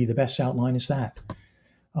 Maybe the best outline is that.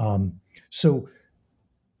 So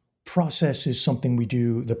process is something we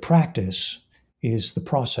do. The practice is the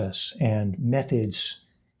process, and methods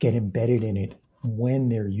get embedded in it when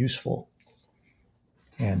they're useful.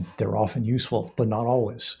 And they're often useful, but not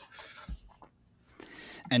always.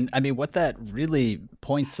 And I mean, what that really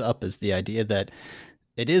points up is the idea that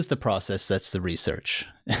it is the process that's the research.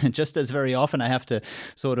 Just as very often I have to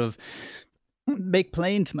sort of make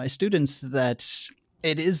plain to my students that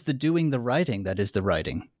it is the doing the writing that is the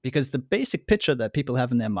writing. Because the basic picture that people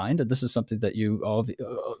have in their mind, and this is something that you all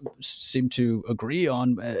seem to agree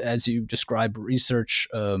on as you describe research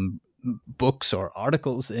books or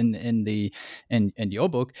articles in your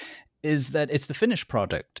book, is that it's the finished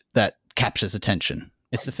product that captures attention.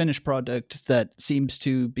 It's the finished product that seems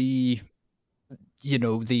to be,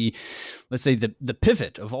 let's say the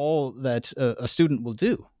pivot of all that a student will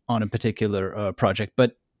do on a particular project.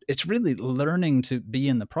 But it's really learning to be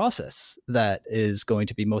in the process that is going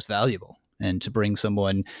to be most valuable and to bring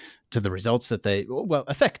someone to the results that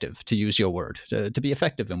effective, to use your word, to be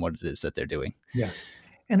effective in what it is that they're doing. Yeah.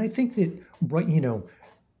 And I think that,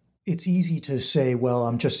 it's easy to say, well,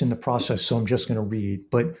 I'm just in the process, so I'm just going to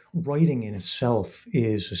read. But writing in itself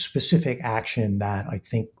is a specific action that I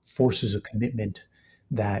think forces a commitment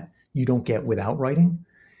that you don't get without writing.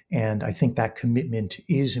 And I think that commitment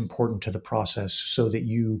is important to the process so that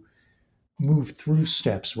you move through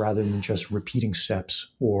steps rather than just repeating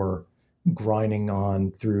steps or grinding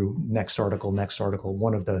on through next article.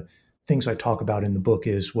 One of the things I talk about in the book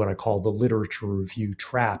is what I call the literature review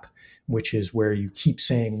trap, which is where you keep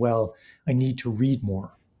saying, well, I need to read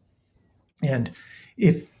more. And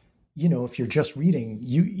if you're just reading,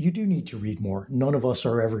 you do need to read more. None of us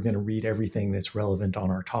are ever going to read everything that's relevant on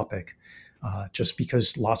our topic, just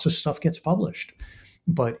because lots of stuff gets published.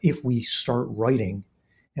 But if we start writing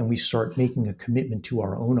and we start making a commitment to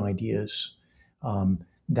our own ideas,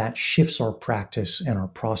 that shifts our practice and our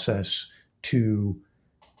process to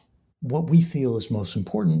what we feel is most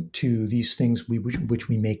important, to these things which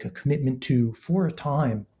we make a commitment to for a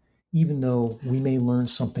time, even though we may learn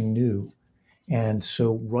something new. And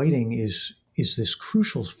so writing is this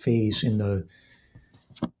crucial phase in the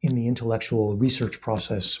in the intellectual research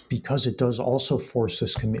process because it does also force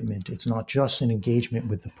this commitment. It's not just an engagement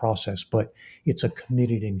with the process, but it's a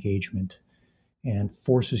committed engagement and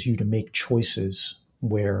forces you to make choices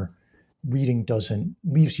where reading doesn't,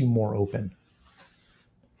 leaves you more open.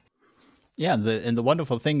 Yeah, and the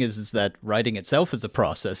wonderful thing is that writing itself is a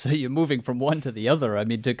process. So you're moving from one to the other. I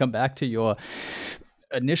mean, to come back to your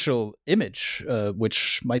initial image,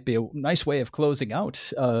 which might be a nice way of closing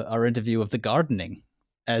out our interview of the gardening,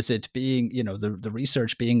 as it being, the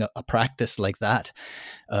research being a practice like that,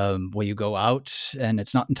 where you go out and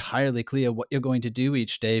it's not entirely clear what you're going to do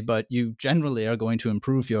each day, but you generally are going to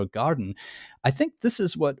improve your garden. I think this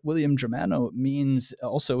is what William Germano means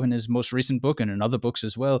also in his most recent book and in other books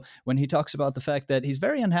as well, when he talks about the fact that he's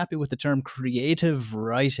very unhappy with the term creative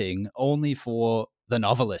writing only for the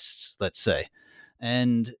novelists, let's say.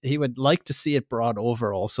 And he would like to see it brought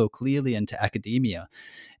over also clearly into academia.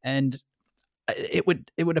 And it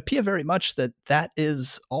would appear very much that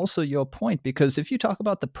is also your point, because if you talk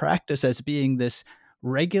about the practice as being this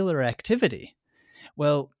regular activity,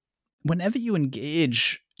 well, whenever you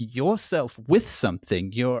engage yourself with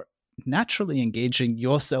something, you're naturally engaging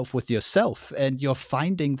yourself with yourself, and you're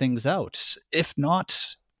finding things out, if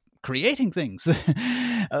not creating things.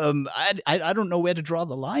 I don't know where to draw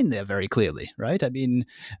the line there very clearly, right? I mean,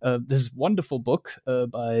 this wonderful book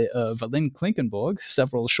by Valin Klinkenborg,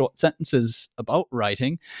 several short sentences about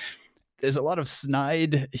writing. There's a lot of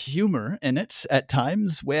snide humor in it at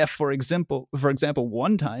times, where, for example,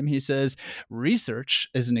 one time he says, research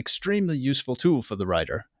is an extremely useful tool for the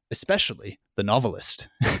writer, especially the novelist,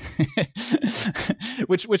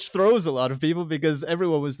 which throws a lot of people, because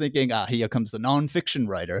everyone was thinking, here comes the nonfiction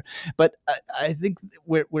writer. But I think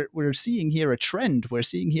we're seeing here a trend. We're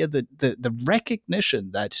seeing here the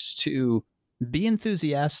recognition that to be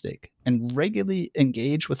enthusiastic and regularly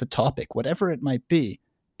engage with a topic, whatever it might be,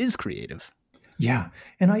 is creative. Yeah.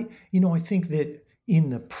 And I think that in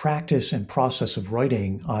the practice and process of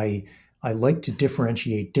writing, I like to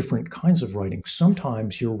differentiate different kinds of writing.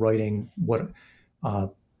 Sometimes you're writing what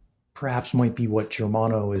perhaps might be what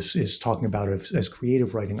Germano is talking about as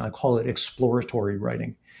creative writing. I call it exploratory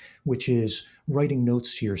writing, which is writing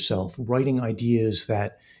notes to yourself, writing ideas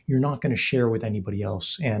that you're not going to share with anybody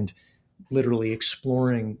else, and literally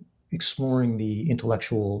exploring the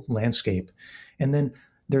intellectual landscape. And then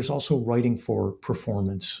there's also writing for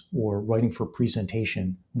performance or writing for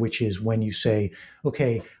presentation, which is when you say,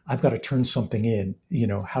 okay, I've got to turn something in.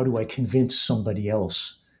 How do I convince somebody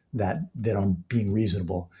else that I'm being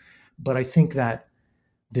reasonable? But I think that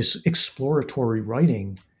this exploratory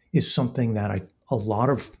writing is something that a lot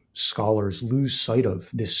of scholars lose sight of,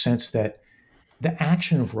 this sense that the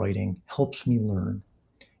action of writing helps me learn.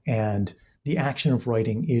 And the action of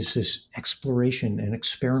writing is this exploration and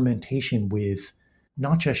experimentation with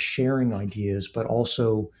not just sharing ideas, but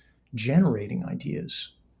also generating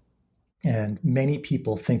ideas. And many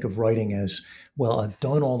people think of writing as, well, I've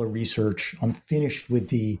done all the research, I'm finished with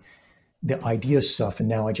the idea stuff, and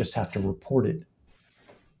now I just have to report it.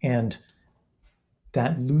 And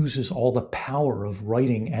that loses all the power of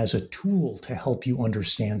writing as a tool to help you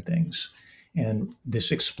understand things. And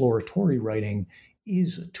this exploratory writing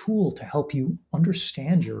is a tool to help you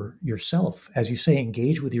understand yourself. As you say,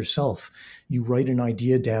 engage with yourself. You write an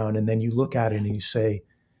idea down and then you look at it and you say,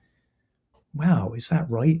 wow, is that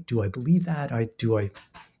right? Do I believe that? Do I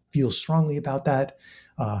feel strongly about that?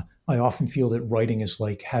 I often feel that writing is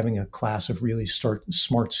like having a class of really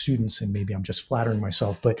smart students, and maybe I'm just flattering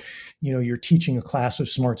myself, but you're teaching a class of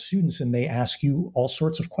smart students and they ask you all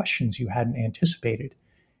sorts of questions you hadn't anticipated.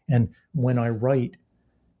 And when I write,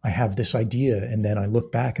 I have this idea, and then I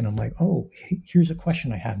look back and I'm like, oh, here's a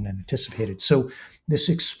question I hadn't anticipated. So this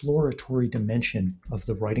exploratory dimension of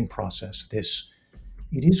the writing process,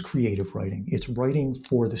 it is creative writing. It's writing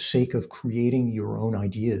for the sake of creating your own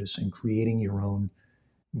ideas and creating your own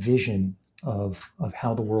vision of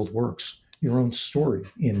how the world works, your own story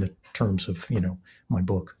in the terms of, my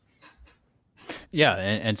book. Yeah,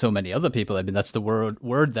 and so many other people. I mean, that's the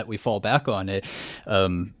word that we fall back on.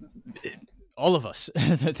 All of us.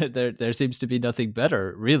 There seems to be nothing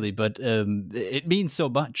better, really, but it means so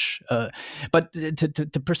much. But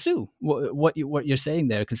to pursue what you're saying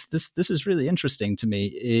there, because this is really interesting to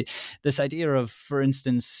me. This idea of, for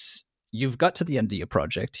instance, you've got to the end of your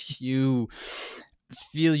project, you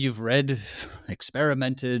feel you've read,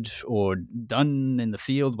 experimented, or done in the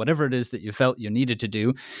field, whatever it is that you felt you needed to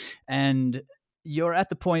do, and you're at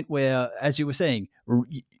the point where, as you were saying,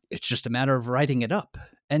 it's just a matter of writing it up.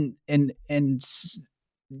 And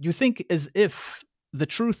you think as if the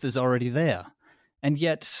truth is already there. And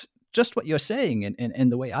yet just what you're saying,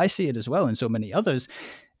 and the way I see it as well, and so many others,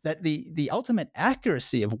 that the ultimate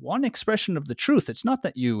accuracy of one expression of the truth, it's not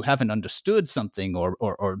that you haven't understood something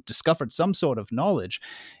or discovered some sort of knowledge.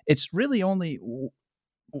 It's really only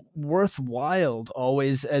worthwhile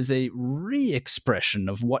always as a re-expression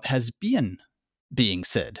of what has been being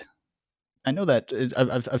said. I know that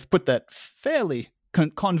I've put that fairly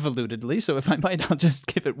convolutedly, so if I might, I'll just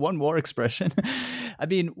give it one more expression. I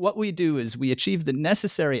mean, what we do is we achieve the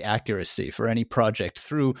necessary accuracy for any project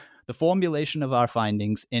through the formulation of our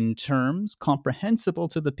findings in terms comprehensible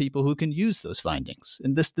to the people who can use those findings.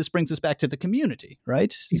 And this brings us back to the community,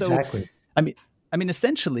 right? Exactly. So, I mean,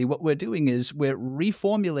 essentially what we're doing is we're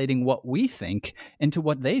reformulating what we think into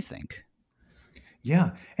what they think.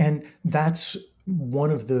 Yeah, and that's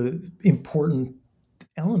one of the important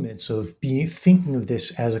elements of thinking of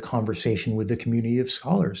this as a conversation with the community of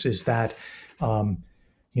scholars is that,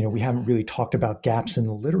 we haven't really talked about gaps in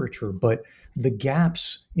the literature, but the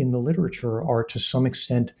gaps in the literature are to some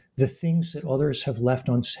extent the things that others have left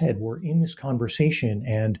unsaid. We're in this conversation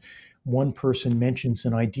and one person mentions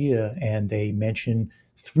an idea and they mention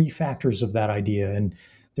 3 factors of that idea. And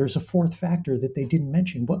there's a 4th factor that they didn't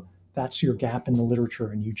mention. Well, that's your gap in the literature.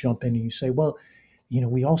 And you jump in and you say, well,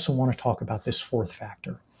 we also want to talk about this 4th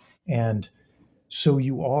factor. And so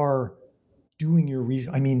you are doing your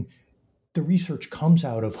the research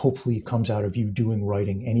hopefully comes out of you doing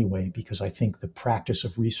writing anyway, because I think the practice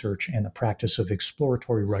of research and the practice of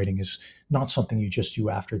exploratory writing is not something you just do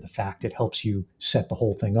after the fact. It helps you set the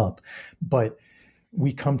whole thing up. But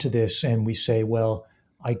we come to this and we say, well,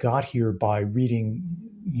 I got here by reading,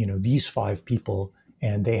 these 5 people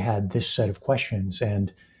and they had this set of questions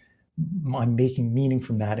and I'm making meaning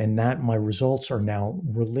from that, and that my results are now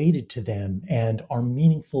related to them and are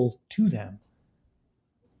meaningful to them.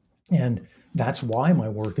 And that's why my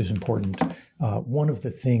work is important. One of the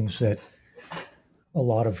things that a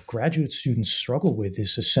lot of graduate students struggle with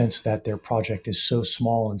is a sense that their project is so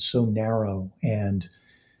small and so narrow and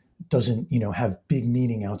doesn't, have big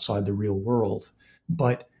meaning outside the real world.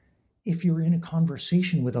 But if you're in a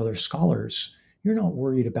conversation with other scholars, you're not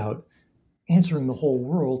worried about answering the whole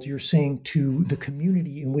world. You're saying to the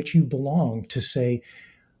community in which you belong, to say,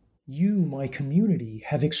 you, my community,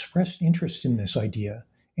 have expressed interest in this idea.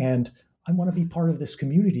 And I want to be part of this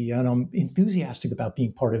community, and I'm enthusiastic about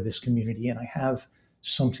being part of this community, and I have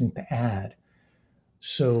something to add.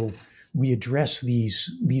 So we address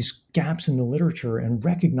these gaps in the literature, and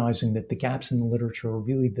recognizing that the gaps in the literature are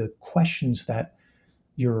really the questions that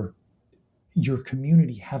your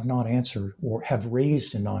community have not answered or have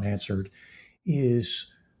raised and not answered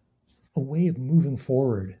is a way of moving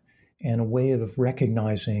forward and a way of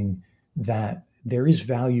recognizing that there is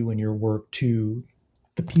value in your work to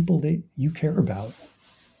the people that you care about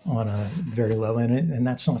on a very level. And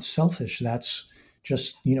that's not selfish. That's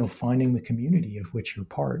just, finding the community of which you're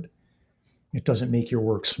part. It doesn't make your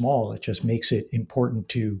work small. It just makes it important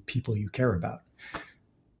to people you care about,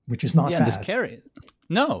 which is not bad.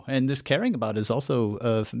 And this caring about is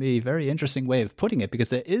also, for me, a very interesting way of putting it, because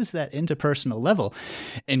there is that interpersonal level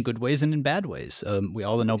in good ways and in bad ways. We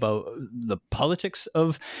all know about the politics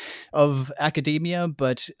of academia,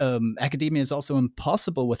 but academia is also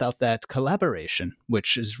impossible without that collaboration,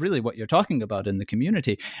 which is really what you're talking about in the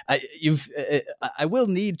community. I will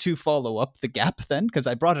need to follow up the gap then, because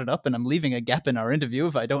I brought it up and I'm leaving a gap in our interview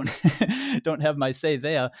if I don't have my say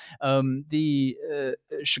there. The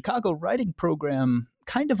Chicago Writing Program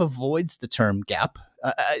kind of avoids the term gap.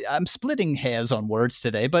 I'm splitting hairs on words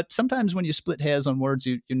today, but sometimes when you split hairs on words,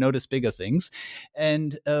 you notice bigger things.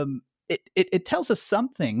 And it tells us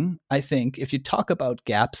something, I think, if you talk about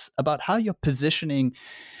gaps, about how you're positioning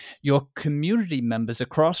your community members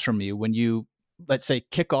across from you when you, let's say,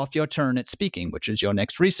 kick off your turn at speaking, which is your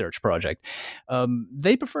next research project.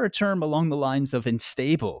 They prefer a term along the lines of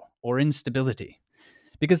unstable or instability,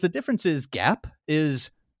 because the difference is gap is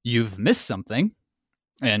you've missed something.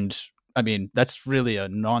 And I mean, that's really a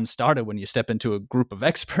non-starter when you step into a group of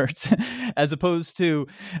experts, as opposed to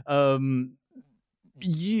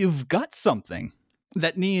you've got something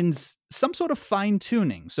that needs some sort of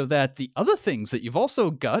fine-tuning so that the other things that you've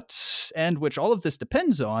also got, and which all of this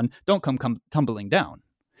depends on, don't come tumbling down.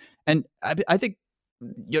 And I think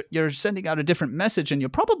you're sending out a different message, and you're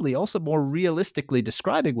probably also more realistically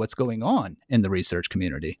describing what's going on in the research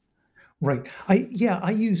community. Right. I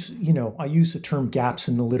use the term gaps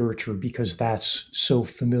in the literature because that's so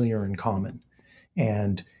familiar and common.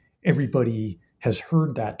 And everybody has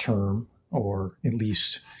heard that term, or at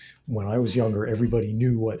least when I was younger, everybody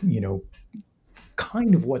knew what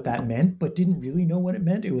that meant, but didn't really know what it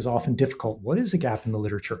meant. It was often difficult. What is a gap in the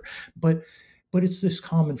literature? But but it's this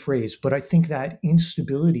common phrase. But I think that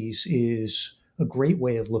instabilities is a great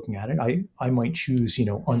way of looking at it. I might choose,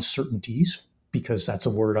 uncertainties, because that's a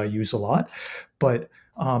word I use a lot. But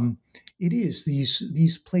it is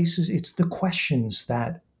these places. It's the questions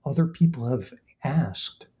that other people have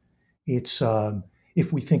asked. It's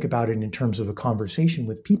if we think about it in terms of a conversation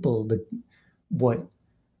with people, what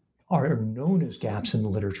are known as gaps in the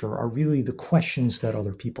literature are really the questions that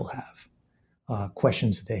other people have,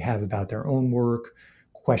 questions that they have about their own work,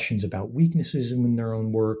 questions about weaknesses in their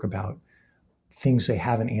own work, about things they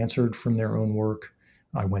haven't answered from their own work.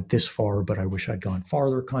 I went this far, but I wish I'd gone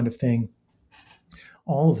farther, kind of thing.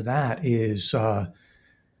 All of that is the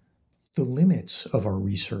limits of our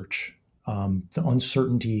research, the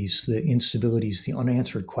uncertainties, the instabilities, the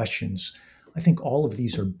unanswered questions. I think all of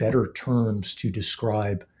these are better terms to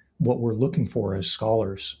describe what we're looking for as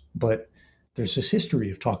scholars. But there's this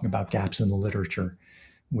history of talking about gaps in the literature,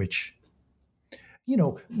 which, in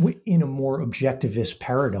a more objectivist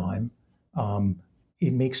paradigm,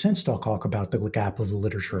 it makes sense to talk about the gap of the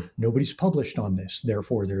literature. Nobody's published on this,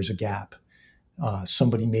 therefore there's a gap.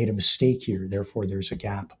 Somebody made a mistake here, therefore there's a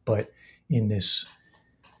gap. But in this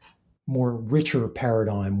more richer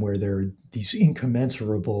paradigm where there are these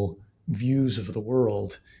incommensurable views of the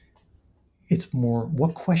world, it's more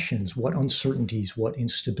what questions, what uncertainties, what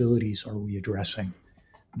instabilities are we addressing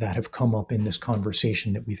that have come up in this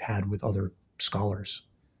conversation that we've had with other scholars.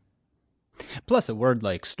 Plus, a word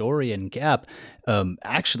like story and gap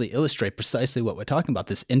actually illustrate precisely what we're talking about,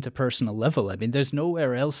 this interpersonal level. I mean, there's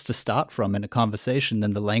nowhere else to start from in a conversation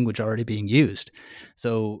than the language already being used.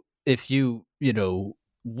 So if you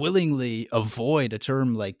willingly avoid a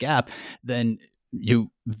term like gap, then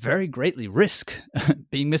you very greatly risk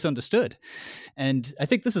being misunderstood. And I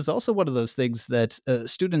think this is also one of those things that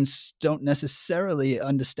students don't necessarily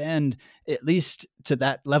understand, at least to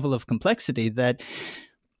that level of complexity, that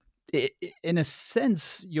in a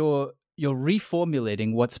sense, you're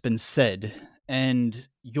reformulating what's been said, and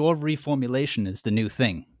your reformulation is the new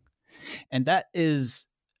thing. And that is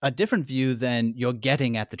a different view than you're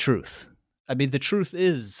getting at the truth. I mean, the truth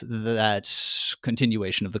is that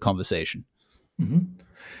continuation of the conversation. Mm-hmm.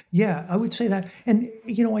 Yeah, I would say that. And,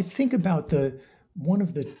 I think about one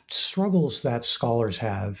of the struggles that scholars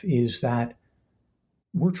have is that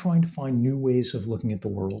we're trying to find new ways of looking at the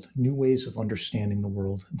world, new ways of understanding the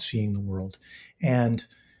world and seeing the world. And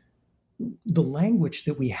the language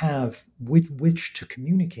that we have with which to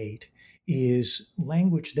communicate is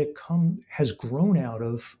language that has grown out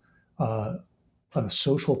of a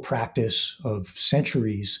social practice of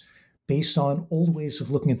centuries based on old ways of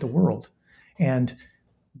looking at the world. And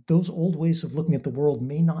those old ways of looking at the world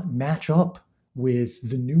may not match up with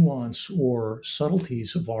the nuance or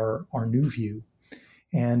subtleties of our new view.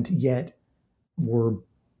 And yet we're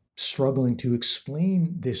struggling to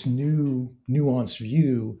explain this new nuanced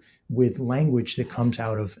view with language that comes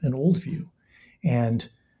out of an old view. And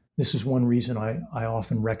this is one reason I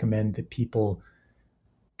often recommend that people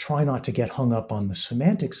try not to get hung up on the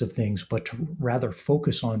semantics of things, but to rather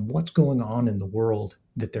focus on what's going on in the world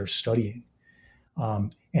that they're studying.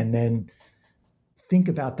 And then think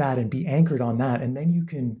about that and be anchored on that. And then you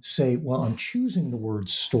can say, well, I'm choosing the word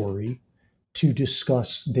story to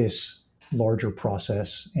discuss this larger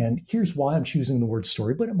process. And here's why I'm choosing the word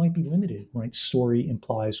story, but it might be limited, right? Story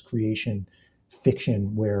implies creation,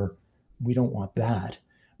 fiction, where we don't want that,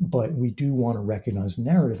 but we do want to recognize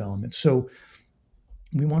narrative elements. So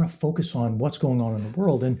we want to focus on what's going on in the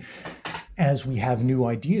world. And as we have new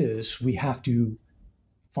ideas, we have to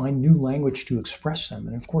find new language to express them.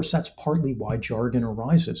 And of course, that's partly why jargon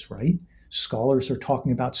arises, right? Scholars are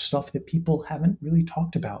talking about stuff that people haven't really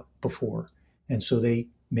talked about before. And so they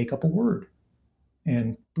make up a word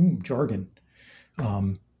and boom, jargon.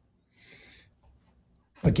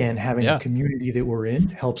 Again, having a community that we're in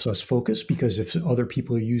helps us focus, because if other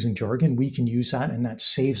people are using jargon, we can use that, and that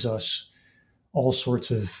saves us all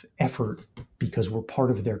sorts of effort because we're part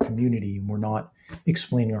of their community and we're not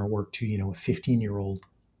explaining our work to, a 15-year-old,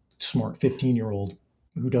 smart 15-year-old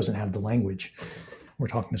who doesn't have the language. We're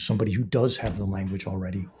talking to somebody who does have the language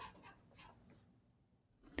already.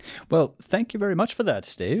 Well, thank you very much for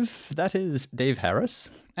that, Dave. That is Dave Harris,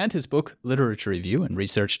 and his book, Literature Review and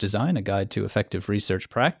Research Design, A Guide to Effective Research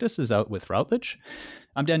Practice, is out with Routledge.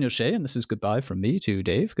 I'm Daniel Shea, and this is goodbye from me to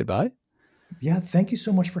Dave. Goodbye. Yeah, thank you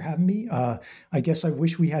so much for having me. I guess I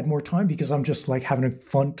wish we had more time because I'm just like having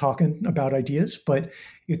fun talking about ideas, but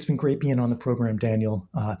it's been great being on the program, Daniel.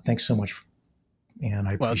 Thanks so much. And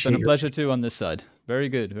I appreciate it. Well, it's been a pleasure too on this side. Very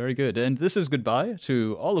good, very good. And this is goodbye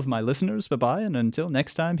to all of my listeners. Bye-bye, and until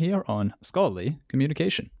next time here on Scholarly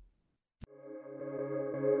Communication.